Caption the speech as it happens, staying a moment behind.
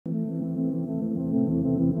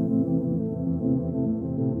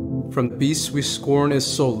From beasts we scorn as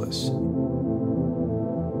soulless,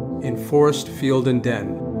 in forest, field, and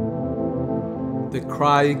den, the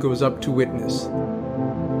cry goes up to witness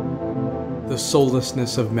the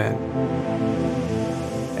soullessness of men.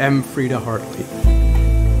 M. Frida Hartley.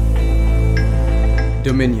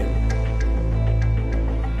 Dominion.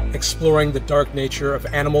 Exploring the dark nature of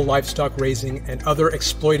animal livestock raising and other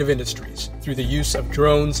exploitive industries through the use of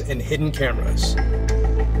drones and hidden cameras.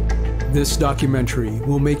 This documentary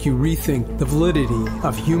will make you rethink the validity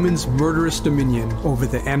of humans' murderous dominion over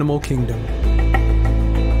the animal kingdom.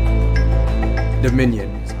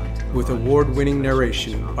 Dominion, with award-winning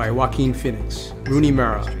narration by Joaquin Phoenix, Rooney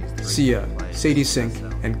Mara, Sia, Sadie Sink,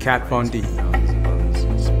 and Kat Von D.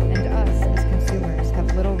 And us, as consumers,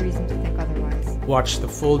 have little reason to think otherwise. Watch the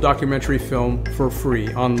full documentary film for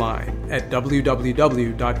free online at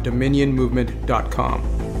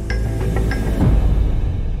www.dominionmovement.com.